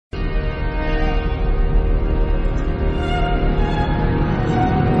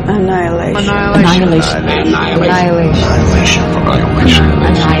Annihilation. Annihilation. Annihilation.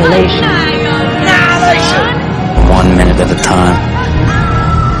 Annihilation. 1 minute at a time.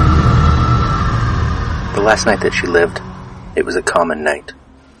 The last night that she lived, it was a common night.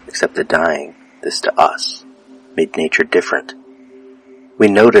 Except the dying, this to us, made nature different. We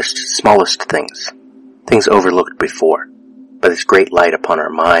noticed smallest things overlooked before, by this great light upon our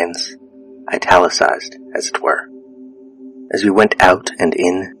minds, italicized, as it were. As we went out and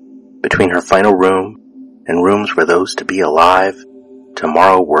in, between her final room and rooms where those to be alive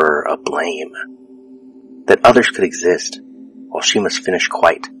tomorrow were a blame. That others could exist, while she must finish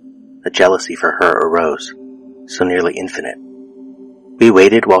quite, a jealousy for her arose, so nearly infinite. We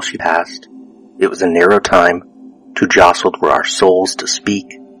waited while she passed. It was a narrow time, too jostled were our souls to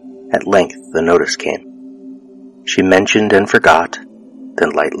speak. At length the notice came. She mentioned and forgot,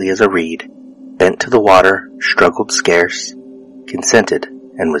 then lightly as a reed, bent to the water, struggled scarce, consented,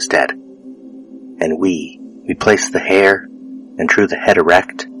 and was dead. And we placed the hair, and drew the head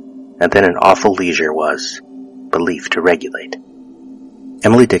erect, and then an awful leisure was, belief to regulate.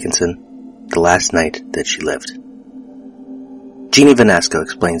 Emily Dickinson, The Last Night That She Lived. Jeannie Vanasco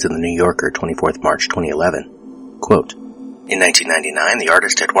explains in the New Yorker, 24th March 2011, quote, "In 1999, the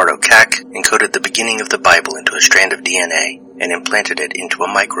artist Eduardo Kac encoded the beginning of the Bible into a strand of DNA and implanted it into a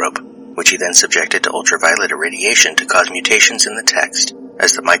microbe, which he then subjected to ultraviolet irradiation to cause mutations in the text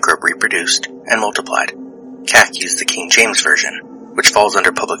as the microbe reproduced and multiplied. Kac used the King James Version, which falls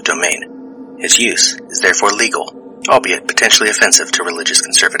under public domain. His use is therefore legal, albeit potentially offensive to religious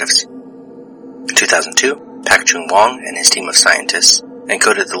conservatives." In 2002, Pak Chung Wong and his team of scientists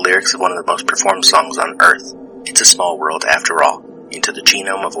encoded the lyrics of one of the most performed songs on Earth, "It's a Small World After All," into the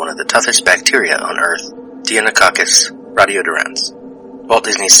genome of one of the toughest bacteria on Earth, Deinococcus radiodurans. Walt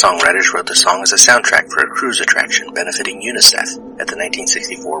Disney's songwriters wrote the song as a soundtrack for a cruise attraction benefiting UNICEF at the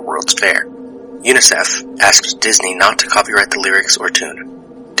 1964 World's Fair. UNICEF asked Disney not to copyright the lyrics or tune.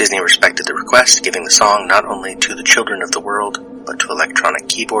 Disney respected the request, giving the song not only to the children of the world, but to electronic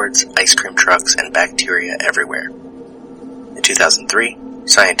keyboards, ice cream trucks, and bacteria everywhere. In 2003,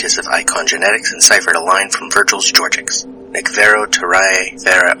 scientists of Icon Genetics enciphered a line from Virgil's Georgics, "Nec vero terrae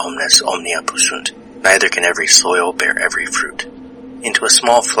vera omnes omnia possunt," neither can every soil bear every fruit, into a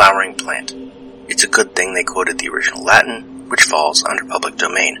small flowering plant. It's a good thing they quoted the original Latin, which falls under public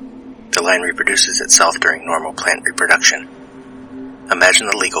domain. The line reproduces itself during normal plant reproduction. Imagine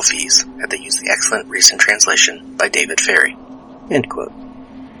the legal fees had they used the excellent recent translation by David Ferry. End quote.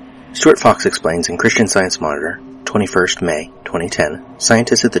 Stuart Fox explains in Christian Science Monitor, 21st May 2010,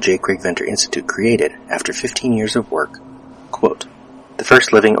 scientists at the J. Craig Venter Institute created, after 15 years of work, quote, "the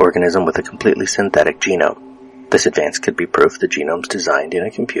first living organism with a completely synthetic genome. This advance could be proof the genomes designed in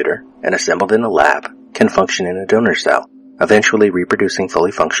a computer and assembled in a lab can function in a donor cell, eventually reproducing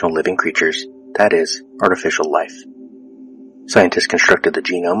fully functional living creatures, that is, artificial life. Scientists constructed the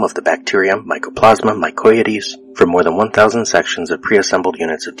genome of the bacterium Mycoplasma mycoides from more than 1,000 sections of pre-assembled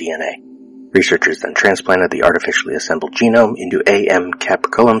units of DNA. Researchers then transplanted the artificially assembled genome into a M.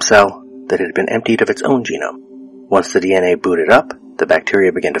 capriculum cell that had been emptied of its own genome. Once the DNA booted up, the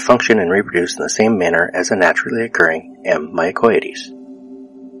bacteria began to function and reproduce in the same manner as a naturally occurring M. mycoides.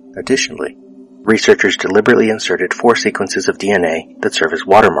 Additionally, researchers deliberately inserted 4 sequences of DNA that serve as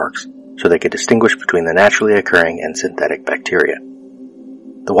watermarks so they could distinguish between the naturally occurring and synthetic bacteria.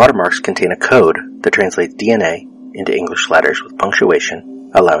 The watermarks contain a code that translates DNA into English letters with punctuation,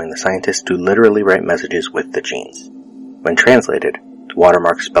 allowing the scientists to literally write messages with the genes. When translated, the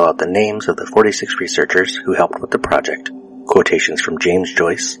watermarks spell out the names of the 46 researchers who helped with the project, quotations from James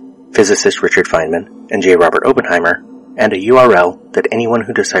Joyce, physicist Richard Feynman, and J. Robert Oppenheimer, and a URL that anyone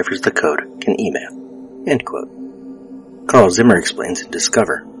who deciphers the code can email." End quote. Carl Zimmer explains in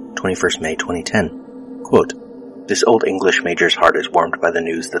Discover, 21st May 2010, quote, "This old English major's heart is warmed by the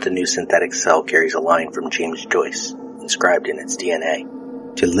news that the new synthetic cell carries a line from James Joyce, inscribed in its DNA.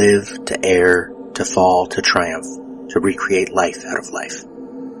 To live, to err, to fall, to triumph, to recreate life out of life.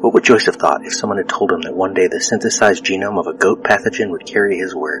 What would Joyce have thought if someone had told him that one day the synthesized genome of a goat pathogen would carry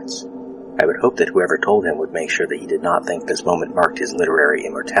his words? I would hope that whoever told him would make sure that he did not think this moment marked his literary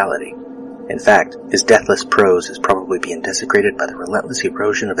immortality. In fact, his deathless prose is probably being desecrated by the relentless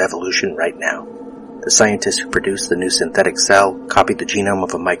erosion of evolution right now. The scientists who produced the new synthetic cell copied the genome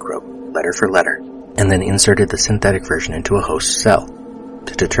of a microbe, letter for letter, and then inserted the synthetic version into a host cell.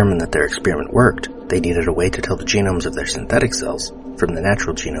 To determine that their experiment worked, they needed a way to tell the genomes of their synthetic cells from the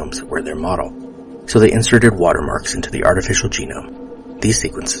natural genomes that were their model. So they inserted watermarks into the artificial genome. These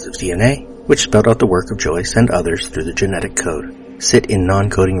sequences of DNA, which spelled out the work of Joyce and others through the genetic code, sit in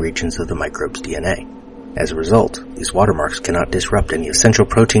non-coding regions of the microbe's DNA. As a result, these watermarks cannot disrupt any essential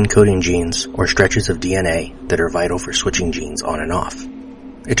protein coding genes or stretches of DNA that are vital for switching genes on and off.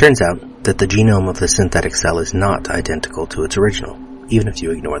 It turns out that the genome of the synthetic cell is not identical to its original, even if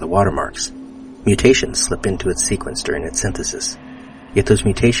you ignore the watermarks. Mutations slip into its sequence during its synthesis, yet those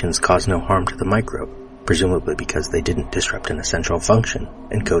mutations cause no harm to the microbe, presumably because they didn't disrupt an essential function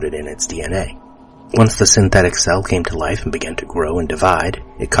encoded in its DNA. Once the synthetic cell came to life and began to grow and divide,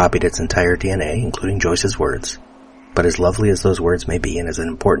 it copied its entire DNA, including Joyce's words. But as lovely as those words may be and as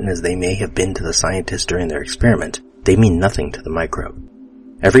important as they may have been to the scientists during their experiment, they mean nothing to the microbe.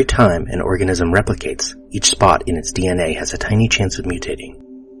 Every time an organism replicates, each spot in its DNA has a tiny chance of mutating.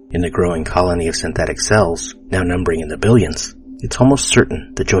 In the growing colony of synthetic cells, now numbering in the billions, it's almost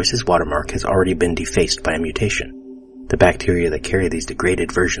certain that Joyce's watermark has already been defaced by a mutation. The bacteria that carry these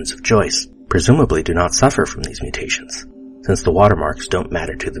degraded versions of Joyce presumably do not suffer from these mutations, since the watermarks don't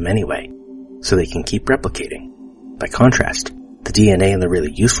matter to them anyway, so they can keep replicating. By contrast, the DNA in the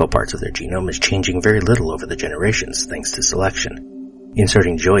really useful parts of their genome is changing very little over the generations thanks to selection.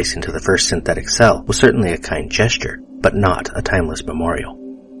 Inserting Joyce into the first synthetic cell was certainly a kind gesture, but not a timeless memorial.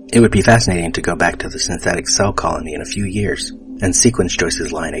 It would be fascinating to go back to the synthetic cell colony in a few years and sequence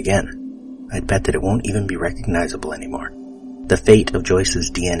Joyce's line again. I'd bet that it won't even be recognizable anymore. The fate of Joyce's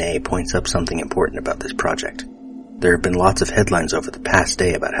DNA points up something important about this project. There have been lots of headlines over the past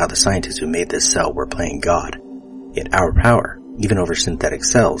day about how the scientists who made this cell were playing God. Yet our power, even over synthetic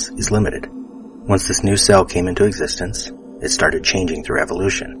cells, is limited. Once this new cell came into existence, it started changing through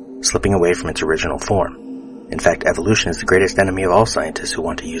evolution, slipping away from its original form. In fact, evolution is the greatest enemy of all scientists who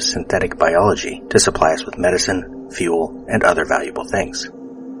want to use synthetic biology to supply us with medicine, fuel, and other valuable things.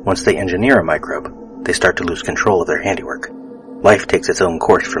 Once they engineer a microbe, they start to lose control of their handiwork. Life takes its own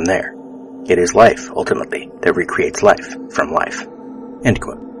course from there. It is life, ultimately, that recreates life from life. End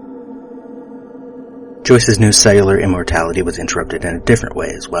quote. Joyce's new cellular immortality was interrupted in a different way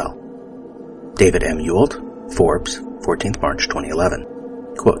as well. David M. Ewald, Forbes, 14th March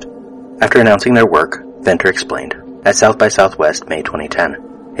 2011. Quote, after announcing their work, Venter explained, at South by Southwest, May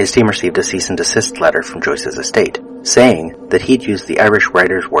 2010, his team received a cease and desist letter from Joyce's estate, saying that he'd used the Irish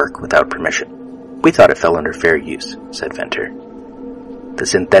writer's work without permission. We thought it fell under fair use, said Venter. The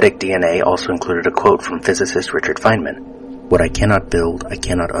synthetic DNA also included a quote from physicist Richard Feynman, what I cannot build, I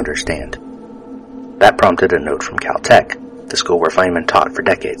cannot understand. That prompted a note from Caltech, the school where Feynman taught for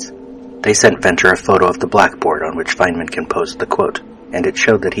decades. They sent Venter a photo of the blackboard on which Feynman composed the quote, and it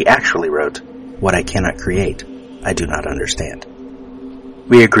showed that he actually wrote, what I cannot create, I do not understand.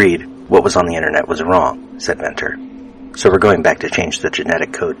 We agreed what was on the internet was wrong, said Venter, so we're going back to change the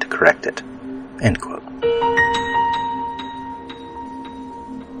genetic code to correct it. End quote.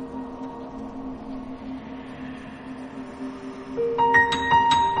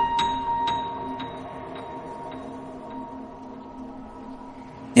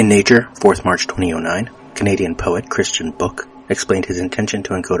 In Nature, 4th March 2009, Canadian poet Christian Book explained his intention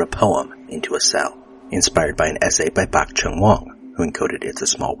to encode a poem into a cell, inspired by an essay by Pak Chung-Wong, who encoded It's a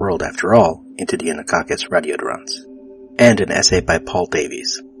Small World After All into Deinococcus radiodurans, and an essay by Paul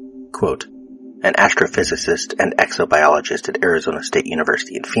Davies, quote, an astrophysicist and exobiologist at Arizona State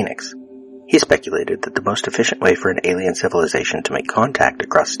University in Phoenix. He speculated that the most efficient way for an alien civilization to make contact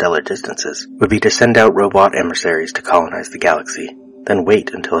across stellar distances would be to send out robot emissaries to colonize the galaxy, then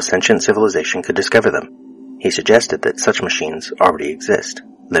wait until a sentient civilization could discover them. He suggested that such machines already exist,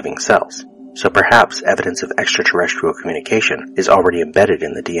 living cells, so perhaps evidence of extraterrestrial communication is already embedded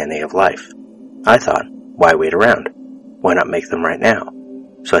in the DNA of life. I thought, why wait around? Why not make them right now?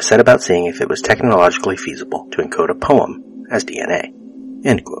 So I set about seeing if it was technologically feasible to encode a poem as DNA.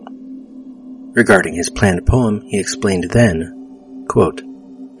 End quote. Regarding his planned poem, he explained then, quote,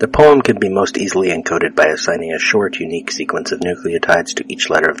 the poem can be most easily encoded by assigning a short, unique sequence of nucleotides to each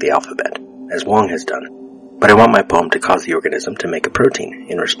letter of the alphabet, as Wong has done. But I want my poem to cause the organism to make a protein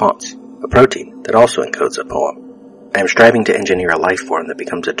in response, a protein that also encodes a poem. I am striving to engineer a life form that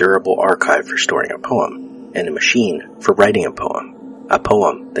becomes a durable archive for storing a poem, and a machine for writing a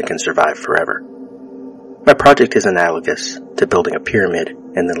poem that can survive forever. My project is analogous to building a pyramid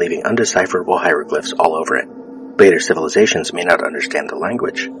and then leaving undecipherable hieroglyphs all over it. Later civilizations may not understand the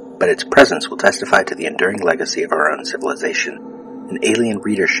language, but its presence will testify to the enduring legacy of our own civilization. An alien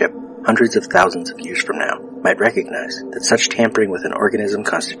readership, hundreds of thousands of years from now, might recognize that such tampering with an organism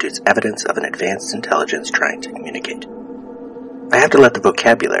constitutes evidence of an advanced intelligence trying to communicate. I have to let the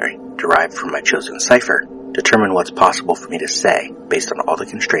vocabulary, derived from my chosen cipher, determine what's possible for me to say based on all the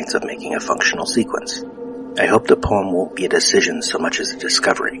constraints of making a functional sequence. I hope the poem won't be a decision so much as a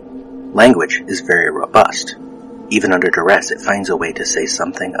discovery. Language is very robust. Even under duress, it finds a way to say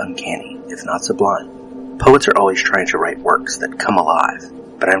something uncanny, if not sublime. Poets are always trying to write works that come alive,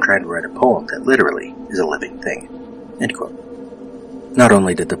 but I'm trying to write a poem that literally is a living thing." End quote. Not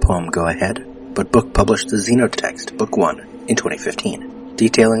only did the poem go ahead, but Book published the Xenotext, Book 1, in 2015,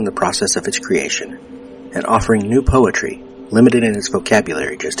 detailing the process of its creation and offering new poetry limited in its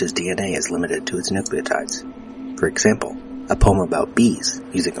vocabulary just as DNA is limited to its nucleotides. For example, a poem about bees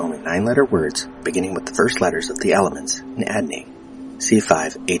using only 9-letter words beginning with the first letters of the elements in adenine,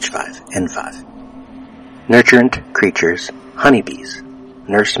 C5H5N5. Nurturant creatures, honeybees,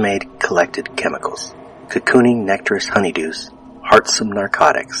 nursemaid collected chemicals, cocooning nectarous honeydews, heartsome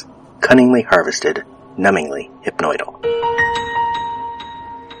narcotics, cunningly harvested, numbingly hypnoidal.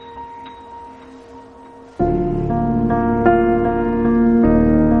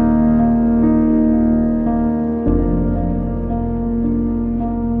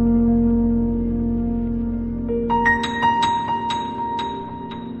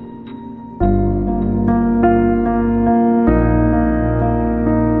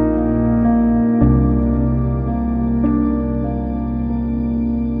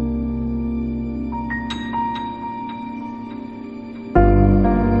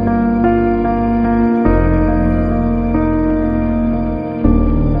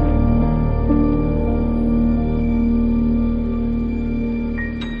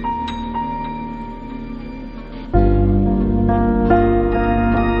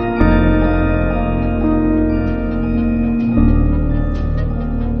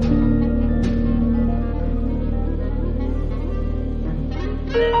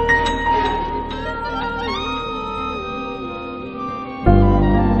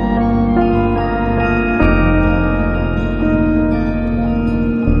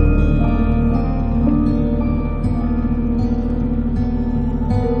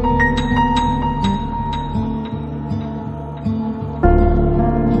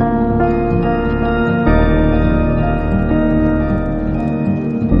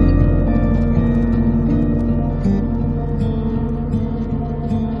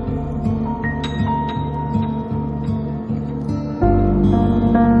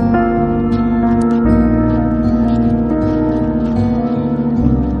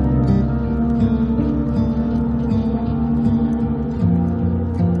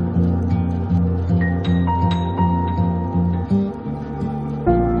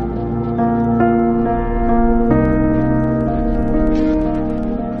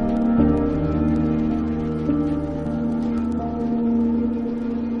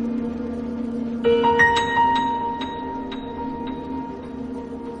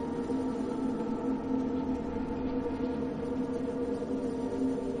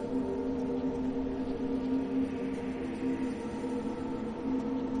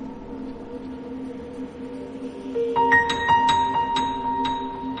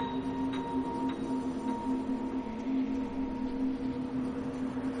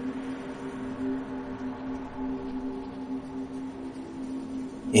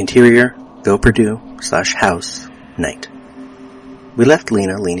 Interior, Villeperdu/house, night. We left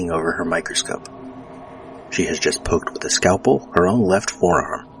Lena leaning over her microscope. She has just poked with a scalpel her own left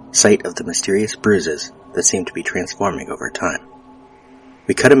forearm, site of the mysterious bruises that seem to be transforming over time.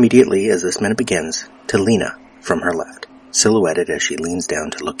 We cut immediately as this minute begins to Lena from her left, silhouetted as she leans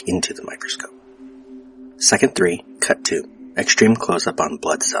down to look into the microscope. Second 3, cut 2, extreme close-up on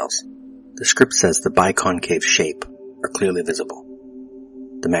blood cells. The script says the biconcave shape are clearly visible.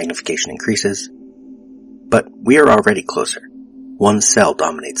 The magnification increases, but we are already closer. One cell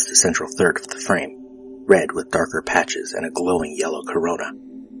dominates the central third of the frame, red with darker patches and a glowing yellow corona,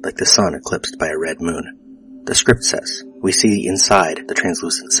 like the sun eclipsed by a red moon. The script says we see inside the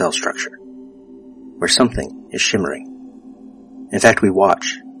translucent cell structure, where something is shimmering. In fact, we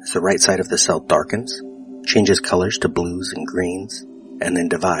watch as the right side of the cell darkens, changes colors to blues and greens, and then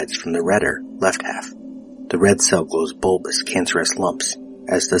divides from the redder left half. The red cell glows bulbous, cancerous lumps,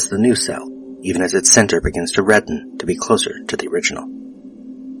 as does the new cell, even as its center begins to redden to be closer to the original.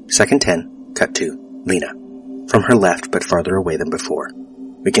 Second 10, cut 2, Lena. From her left, but farther away than before.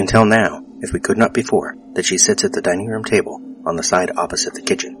 We can tell now, if we could not before, that she sits at the dining room table on the side opposite the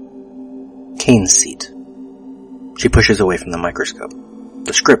kitchen. Kane's seat. She pushes away from the microscope.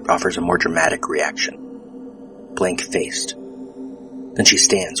 The script offers a more dramatic reaction. Blank-faced. Then she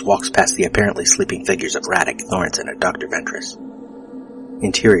stands, walks past the apparently sleeping figures of Radek, Thornton, and Dr. Ventress.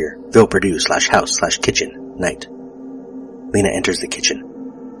 Interior, Villeperdu/house/kitchen, night. Lena enters the kitchen,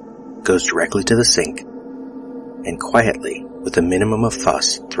 goes directly to the sink, and quietly, with a minimum of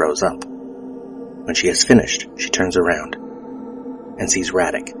fuss, throws up. When she has finished, she turns around, and sees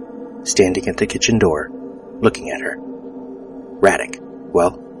Radek, standing at the kitchen door, looking at her. Radek,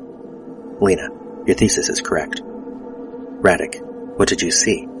 well? Lena, Your thesis is correct. Radek, what did you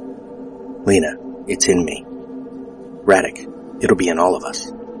see? Lena, it's in me. Radek, it'll be in all of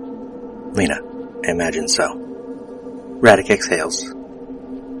us. Lena, I imagine so. Radek exhales.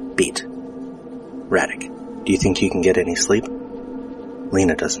 Beat. Radek, do you think you can get any sleep?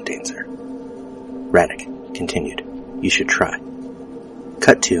 Lena doesn't answer. Radek continued. You should try.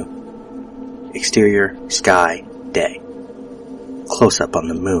 Cut to exterior, sky, day. Close up on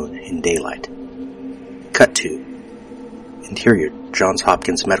the moon in daylight. Cut to interior, Johns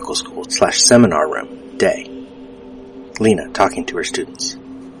Hopkins Medical School / seminar room, day. Lena talking to her students.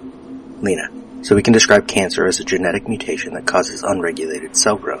 Lena, so we can describe cancer as a genetic mutation that causes unregulated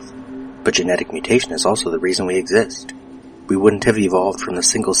cell growth. But genetic mutation is also the reason we exist. We wouldn't have evolved from the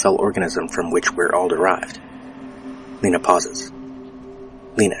single-cell organism from which we're all derived. Lena pauses.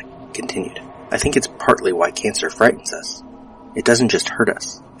 Lena continued. I think it's partly why cancer frightens us. It doesn't just hurt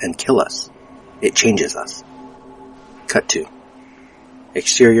us and kill us. It changes us. Cut to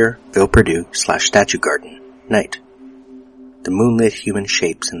exterior, Ville Perdue / statue garden, night. The moonlit human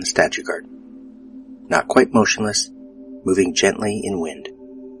shapes in the statue garden. Not quite motionless, moving gently in wind.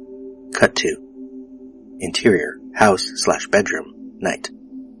 Cut to interior, house / bedroom, night.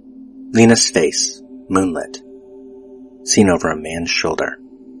 Lena's face, moonlit. Seen over a man's shoulder.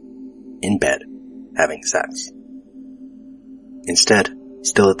 In bed, having sex. Instead,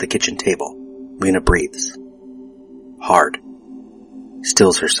 still at the kitchen table, Lena breathes. Hard.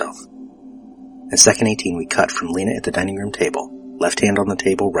 Stills herself. In second 18 we cut from Lena at the dining room table, left hand on the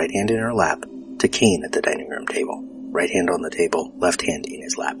table, right hand in her lap, to Kane at the dining room table, right hand on the table, left hand in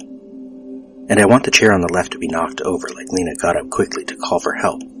his lap. And I want the chair on the left to be knocked over like Lena got up quickly to call for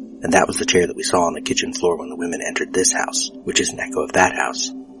help, and that was the chair that we saw on the kitchen floor when the women entered this house, which is an echo of that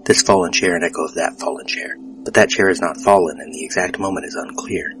house. This fallen chair an echo of that fallen chair. But that chair is not fallen and the exact moment is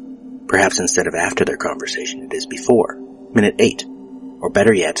unclear. Perhaps instead of after their conversation it is before. Minute 8. Or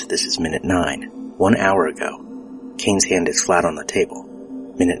better yet, this is minute 9. 1 hour ago. Kane's hand is flat on the table.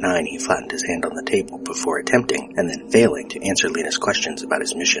 Minute 9 he flattened his hand on the table before attempting, and then failing, to answer Lena's questions about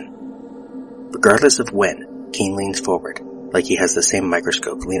his mission. Regardless of when, Kane leans forward, like he has the same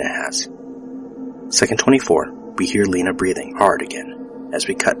microscope Lena has. Second 24, we hear Lena breathing hard again, as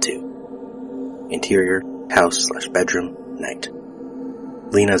we cut to interior, house / bedroom, night.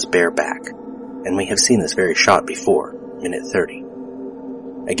 Lena's bare back, and we have seen this very shot before, minute 30.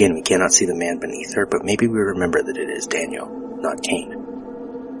 Again, we cannot see the man beneath her, but maybe we remember that it is Daniel, not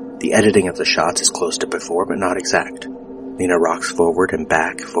Kane. The editing of the shots is close to before, but not exact. Lena rocks forward and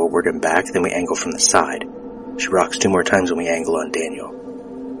back, then we angle from the side. She rocks 2 more times when we angle on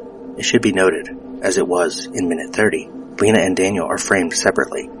Daniel. It should be noted, as it was in minute 30, Lena and Daniel are framed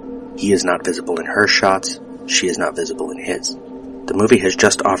separately. He is not visible in her shots, she is not visible in his. The movie has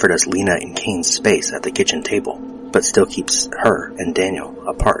just offered us Lena in Kane's space at the kitchen table, but still keeps her and Daniel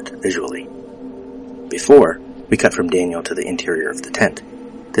apart visually. Before, we cut from Daniel to the interior of the tent.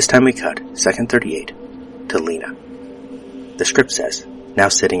 This time we cut, second 38, to Lena. The script says, now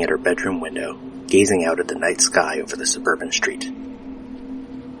sitting at her bedroom window, gazing out at the night sky over the suburban street.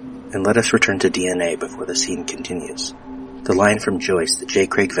 And let us return to DNA before the scene continues. The line from Joyce that J.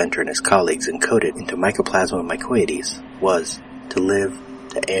 Craig Venter and his colleagues encoded into Mycoplasma mycoides was, to live,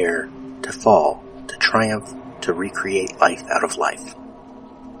 to err, to fall, to triumph, to recreate life out of life.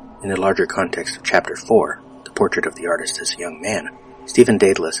 In the larger context of Chapter 4, the portrait of the artist as a young man, Stephen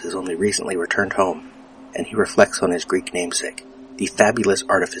Dedalus has only recently returned home, and he reflects on his Greek namesake, the fabulous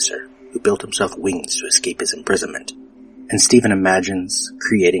artificer who built himself wings to escape his imprisonment. And Stephen imagines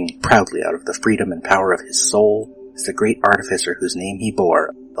creating proudly out of the freedom and power of his soul as the great artificer whose name he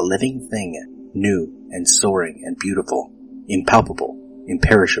bore, a living thing, new and soaring and beautiful, impalpable,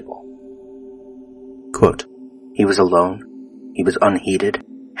 imperishable. Quote, he was alone, he was unheeded,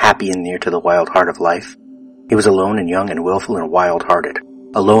 happy and near to the wild heart of life. He was alone and young and willful and wild-hearted,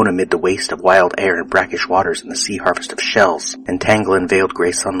 alone amid the waste of wild air and brackish waters and the sea harvest of shells, and tangle and veiled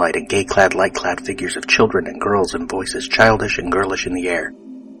grey sunlight and gay-clad, light-clad figures of children and girls and voices childish and girlish in the air.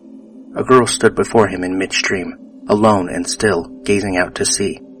 A girl stood before him in midstream, alone and still, gazing out to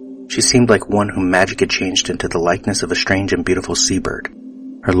sea. She seemed like one whom magic had changed into the likeness of a strange and beautiful seabird.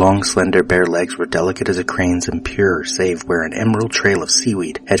 Her long, slender, bare legs were delicate as a crane's and pure, save where an emerald trail of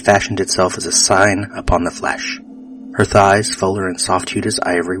seaweed had fashioned itself as a sign upon the flesh. Her thighs, fuller and soft-hued as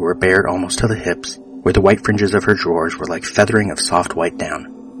ivory, were bared almost to the hips, where the white fringes of her drawers were like feathering of soft white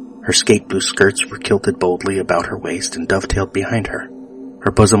down. Her skate-blue skirts were kilted boldly about her waist and dovetailed behind her.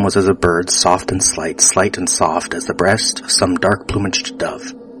 Her bosom was as a bird's, soft and slight and soft as the breast of some dark-plumaged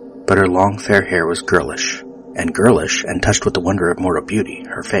dove. But her long fair hair was girlish and touched with the wonder of mortal beauty,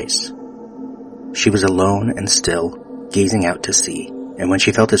 her face. She was alone and still, gazing out to sea, and when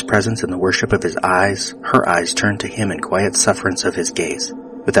she felt his presence and the worship of his eyes, her eyes turned to him in quiet sufferance of his gaze,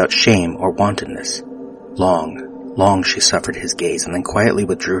 without shame or wantonness. Long she suffered his gaze, and then quietly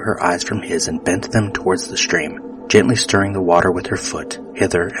withdrew her eyes from his and bent them towards the stream, gently stirring the water with her foot,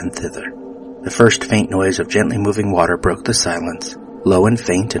 hither and thither. The first faint noise of gently moving water broke the silence, low and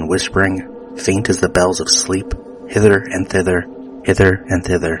faint and whispering, faint as the bells of sleep, hither and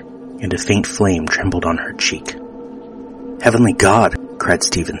thither, and a faint flame trembled on her cheek. "Heavenly God!" cried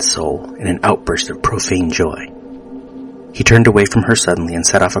Stephen's soul, in an outburst of profane joy. He turned away from her suddenly and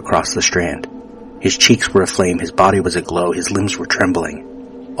set off across the strand. His cheeks were aflame, his body was aglow, his limbs were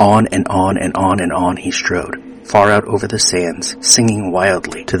trembling. On and on and on and on he strode, far out over the sands, singing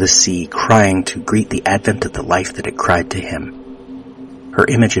wildly to the sea, crying to greet the advent of the life that had cried to him. Her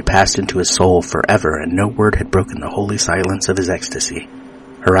image had passed into his soul forever, and no word had broken the holy silence of his ecstasy.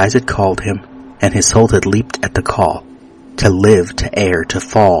 Her eyes had called him, and his soul had leaped at the call. To live, to err, to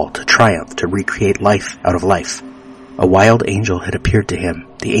fall, to triumph, to recreate life out of life. A wild angel had appeared to him,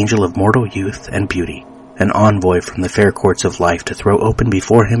 the angel of mortal youth and beauty, an envoy from the fair courts of life to throw open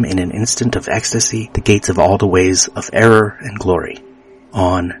before him in an instant of ecstasy the gates of all the ways of error and glory.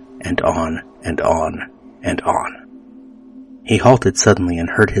 On and on and on and on. He halted suddenly and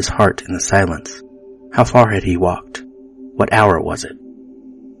heard his heart in the silence. How far had he walked? What hour was it?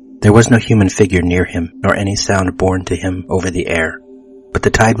 There was no human figure near him, nor any sound borne to him over the air. But the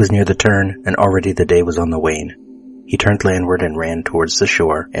tide was near the turn, and already the day was on the wane. He turned landward and ran towards the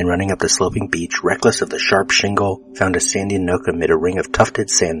shore, and running up the sloping beach, reckless of the sharp shingle, found a sandy nook amid a ring of tufted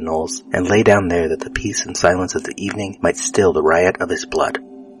sand knolls, and lay down there that the peace and silence of the evening might still the riot of his blood.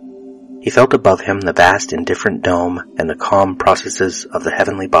 He felt above him the vast indifferent dome and the calm processes of the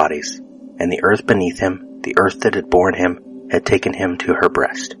heavenly bodies, and the earth beneath him, the earth that had borne him, had taken him to her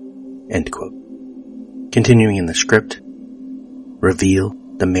breast. End quote. Continuing in the script, reveal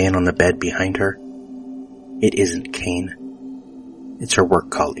the man on the bed behind her. It isn't Cain. It's her work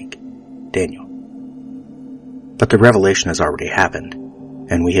colleague, Daniel. But the revelation has already happened,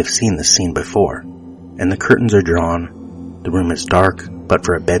 and we have seen the scene before, and the curtains are drawn, the room is dark, but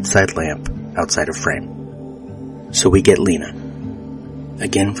for a bedside lamp outside a frame. So we get Lena,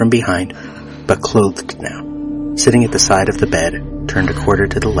 again from behind, but clothed now, sitting at the side of the bed, turned a quarter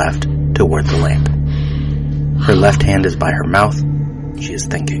to the left, toward the lamp. Her left hand is by her mouth. She is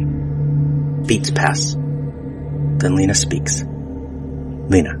thinking. Beats pass. Then Lena speaks.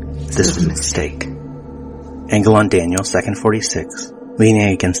 Lena, this was a mistake. Angle on Daniel, second 46, leaning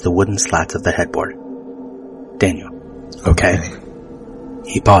against the wooden slats of the headboard. Daniel. Okay.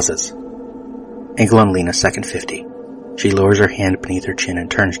 He pauses. Angle on Lena, second 50. She lowers her hand beneath her chin and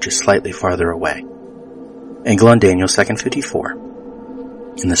turns just slightly farther away. Angle on Daniel, second 54.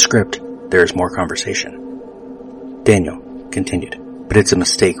 In the script, there is more conversation. Daniel continued, but it's a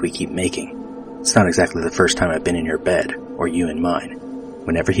mistake we keep making. It's not exactly the first time I've been in your bed, or you in mine.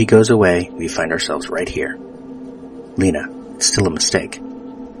 Whenever he goes away, we find ourselves right here. Lena, it's still a mistake.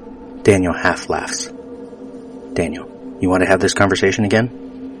 Daniel half laughs. Daniel, you want to have this conversation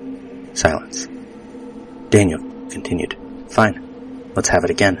again? Silence. Daniel continued, fine, let's have it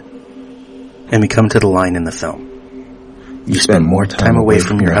again. And we come to the line in the film. You spend more time away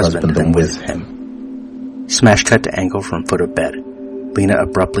from your husband than with him. Smash cut to angle from foot of bed. Lena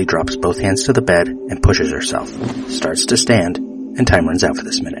abruptly drops both hands to the bed and pushes herself, starts to stand, and time runs out for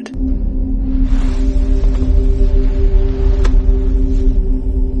this minute.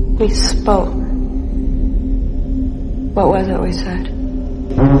 We spoke. What was it we said?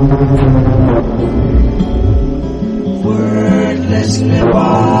 Wordlessly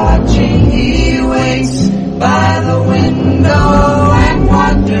watching, he waits by the window and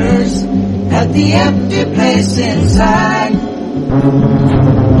wonders at the empty place inside.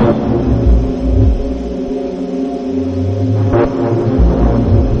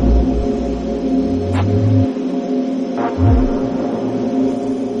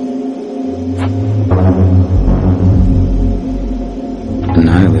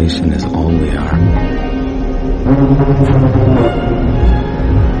 Annihilation is all we are.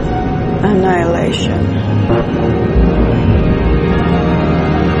 Annihilation.